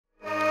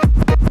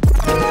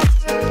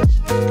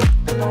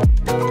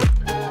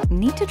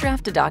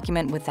draft a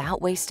document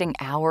without wasting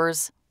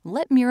hours?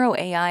 Let Miro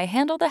AI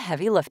handle the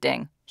heavy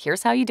lifting.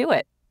 Here's how you do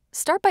it.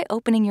 Start by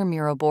opening your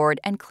Miro board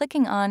and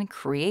clicking on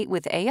Create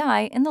with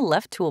AI in the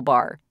left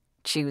toolbar.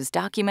 Choose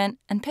Document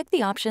and pick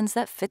the options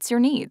that fits your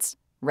needs: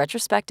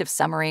 Retrospective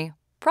Summary,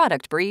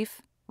 Product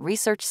Brief,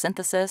 Research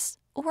Synthesis,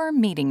 or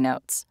Meeting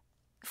Notes.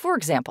 For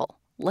example,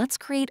 let's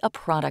create a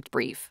product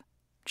brief.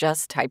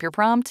 Just type your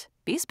prompt,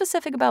 be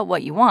specific about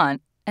what you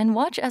want, and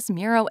watch as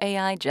Miro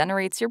AI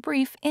generates your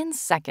brief in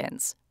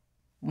seconds.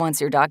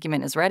 Once your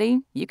document is ready,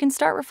 you can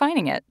start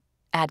refining it.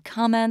 Add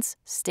comments,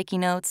 sticky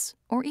notes,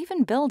 or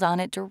even build on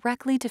it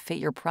directly to fit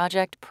your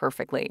project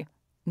perfectly.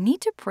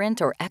 Need to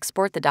print or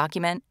export the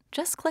document?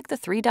 Just click the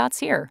three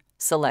dots here.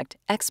 Select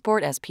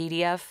Export as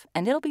PDF,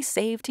 and it'll be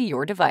saved to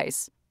your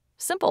device.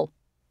 Simple.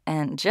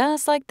 And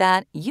just like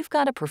that, you've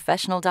got a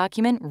professional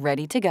document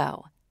ready to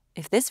go.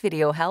 If this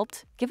video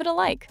helped, give it a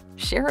like,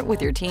 share it with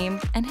your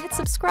team, and hit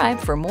subscribe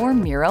for more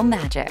Miro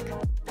magic.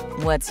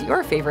 What's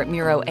your favorite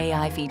Miro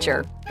AI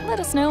feature? Let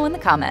us know in the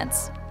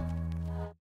comments.